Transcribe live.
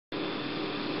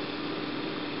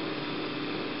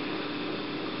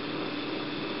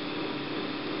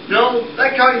No,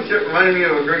 that kind of shit reminded me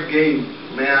of a great game.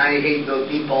 Man, I hate those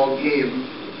meatball games.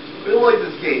 But I like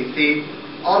this game. See,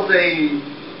 I'll say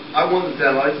I won the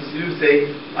sandbox. You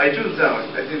say I choose the sandbox.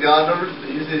 I say the odd numbers,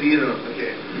 and you say the even numbers.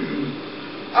 Okay.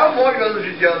 I was walking down the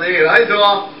street the other day, and I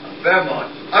saw a sandbox.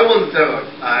 I won the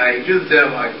sandbox. I choose the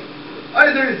sandbox.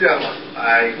 I search the sandbox.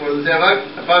 I go to the sandbox.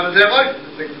 I find the sandbox. I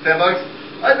stick the sandbox.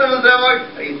 I sell the sandbox.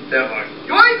 I eat the sandbox.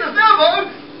 You ate the sandbox?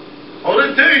 All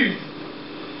it takes.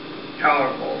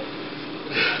 Powerful.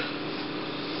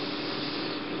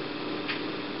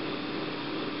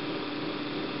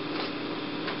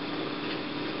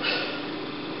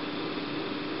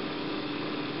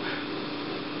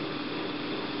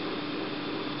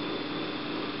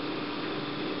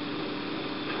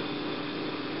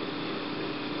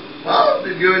 Well,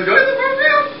 did you enjoy the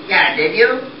program? Yeah, did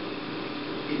you?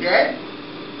 You did?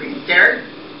 Were you scared?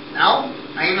 No?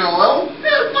 Not even a little? It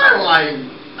was my line.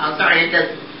 I'm sorry, it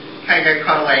just kind of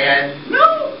caught my head.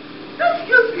 No! That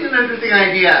gives me an interesting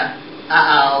idea.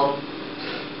 Uh-oh.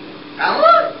 Now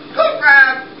look! Go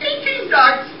grab 18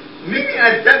 ducks, meet me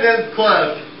at Dead Man's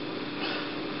Cliff.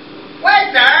 What,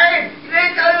 sir? You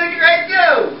didn't tell me what you're going to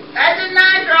do. That's a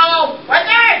natural. What,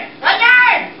 sir? What,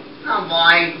 sir? Oh,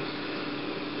 boy.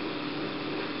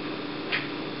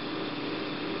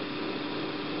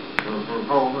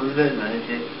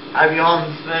 Have you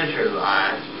on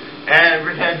specialized and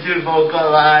pretend to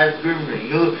vocalize, grooming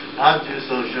you not to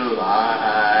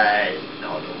socialize.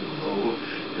 No.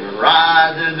 Your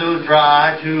rides don't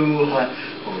try to hide,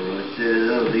 or a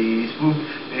silly spook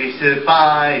may sit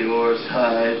by your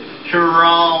side,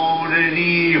 surrounded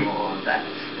evil that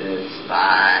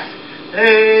despise.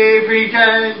 They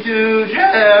pretend to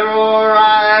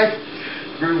terrorize.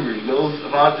 Grooming ghosts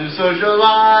about to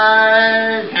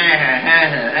socialize.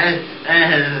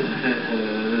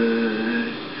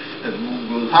 And the moon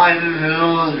goes high in the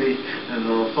hills, and the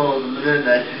souls of the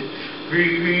midnight.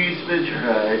 Free spit your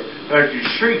eyes, start to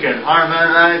shriek and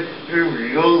harmonize.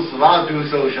 Grooming ghosts about to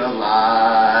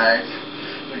socialize.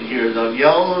 When you hear them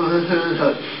yell,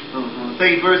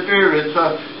 safer spirits,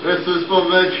 restless will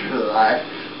materialize.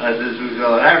 As this we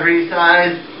go on every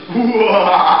side.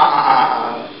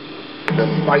 The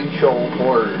sideshow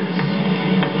horrors.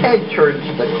 Enter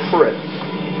into the crypt.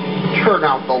 Turn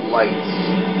out the lights.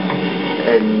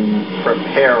 And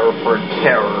prepare for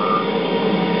terror.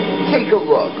 Take a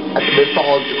look at the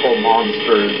mythological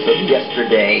monsters of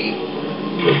yesterday.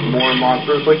 There's more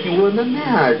monsters like you wouldn't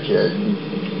imagine.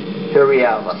 Here we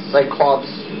have a Cyclops,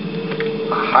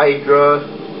 a Hydra,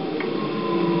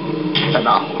 and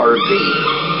a Harvey.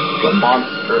 The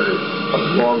monsters of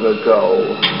long ago.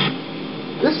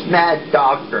 This mad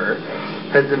doctor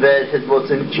has invented his most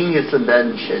ingenious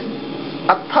invention,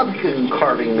 a pumpkin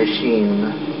carving machine.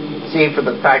 Save for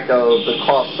the fact of the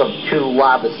cost of 2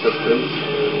 lab assistants,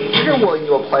 if you're willing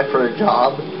to apply for a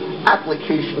job,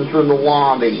 applications are in the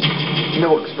lobby.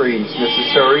 No experience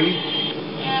necessary.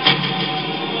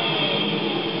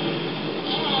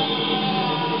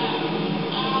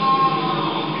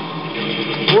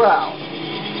 Wow,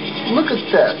 look at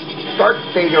this. Darth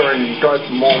Vader and Darth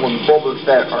Maul and Boba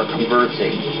Fett are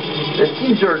conversing. It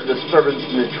seems there's a disturbance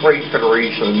in the Trade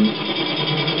Federation.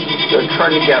 They're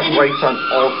trying to get rights on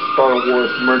all Star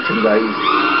Wars merchandise.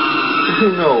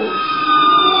 Who knows?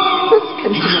 Let's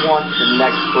continue on to the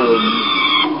next room.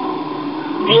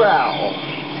 Well,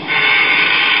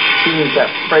 seems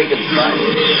that Frankenstein,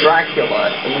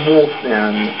 Dracula, and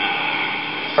Wolfman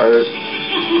are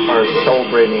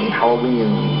celebrating Halloween,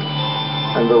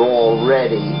 and they're all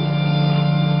ready.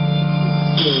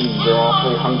 They're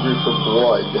awfully hungry for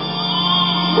blood.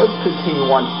 Let's continue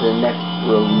on to the next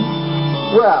room.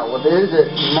 Well, it is a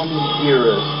mummy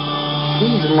dearest.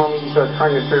 These mummies are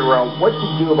trying to figure out what to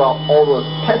do about all those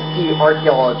pesky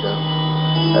archaeologists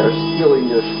that are stealing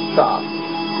their stuff.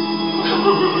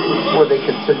 Before they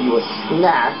consider you a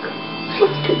snack,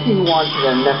 let's continue on to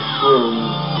the next room.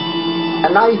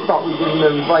 And I thought we didn't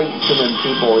invite human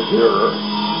people here.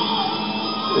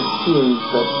 It seems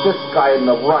that this guy on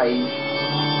the right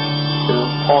is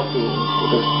talking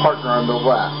with his partner on the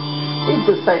left. They've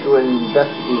decided to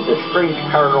investigate the strange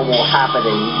paranormal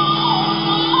happening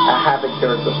that happens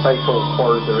here at the Cycle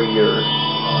Horrors every year.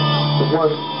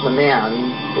 The man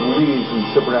believes in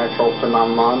supernatural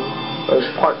phenomenon, but his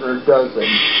partner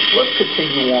doesn't. Let's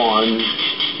continue on.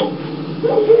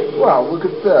 Wow, look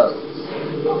at this.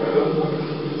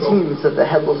 It seems that the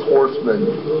Headless Horseman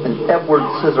and Edward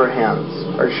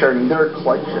Scissorhands are sharing their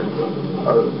collection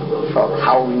of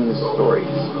Halloween stories.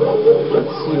 It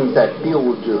seems that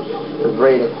Beetlejuice is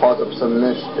ready to cause up some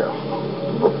mischief.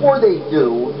 Before they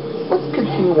do, let's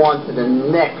continue on to the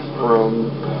next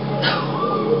room.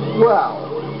 Well,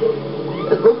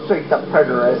 It looks like the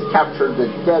Predator has captured the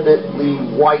deadly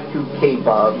Y2K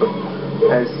bug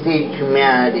and has saved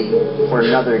humanity for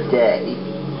another day.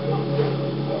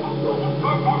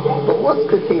 But let's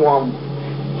continue on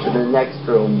to the next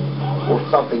room where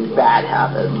something bad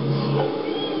happens.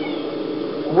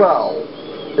 Well,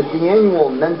 it's the annual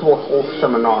mental health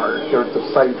seminar here at the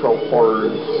Sideshow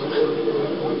Horrors.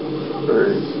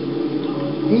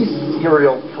 These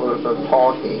serial killers are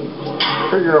talking,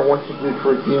 figuring out what to do to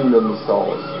redeem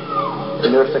themselves.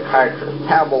 And their psychiatrist,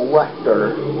 Hannibal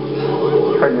Lecter,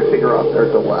 trying to figure out their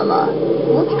dilemma.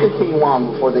 Let's continue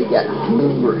on before they get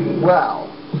hungry. Well,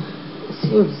 it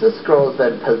seems this girl has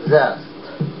been possessed,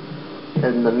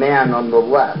 and the man on the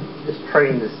left is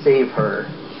trying to save her.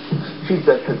 She's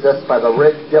been possessed by the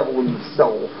Red Devil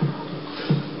himself.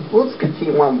 Let's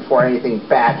continue on before anything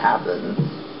bad happens.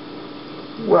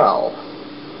 Well,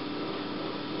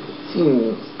 it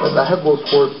seems that the Headless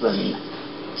Horseman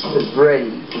is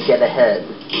ready to get ahead.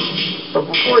 But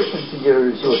before he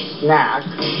considers you a snack,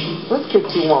 let's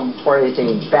continue on before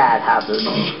anything bad happens.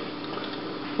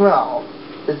 Well,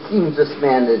 it seems this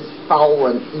man is foul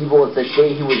and evil as the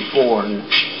day he was born.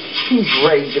 He's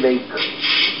ready to make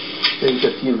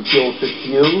a few deals with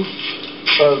you.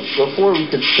 But before we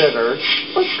consider,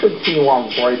 let's continue on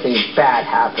before anything bad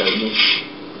happens.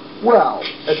 Well,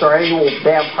 it's our annual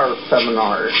vampire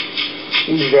seminar.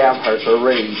 These vampires are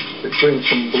ready to drink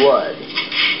some blood.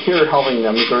 Here helping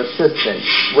them is our assistant,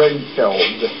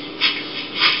 Renfield.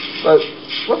 But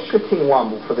let's continue on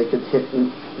before they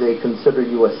consider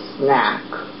you a snack.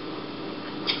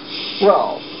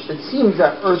 Well, it seems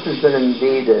that Earth has been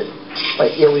invaded by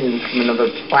aliens from another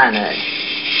planet.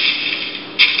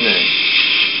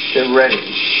 They're ready.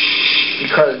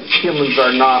 Because humans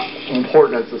are not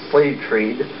important as a slave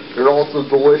trade, they're also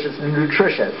delicious and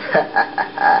nutritious.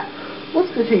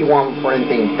 Let's continue on before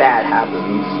anything bad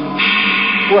happens.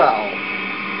 Well,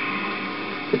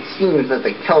 it seems that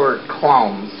the killer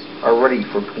clowns are ready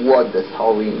for blood this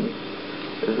Halloween.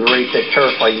 They're ready to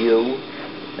terrify you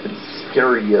and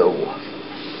scare you.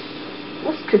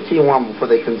 Let's continue on before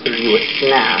they consider you a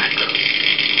snack.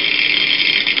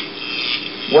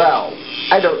 Well,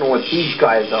 I don't know what these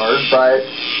guys are, but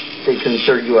they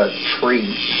consider you a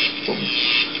treat.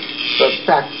 But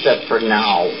that's it for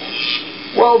now.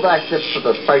 Well, that's it for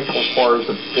the Sideshow Horrors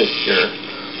of this year.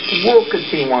 We'll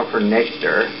continue on for next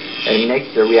year. And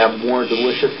next year we have more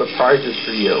delicious surprises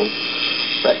for you.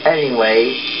 But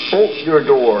anyway, bolt your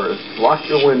doors, lock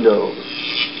your windows.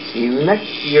 See you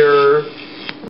next year.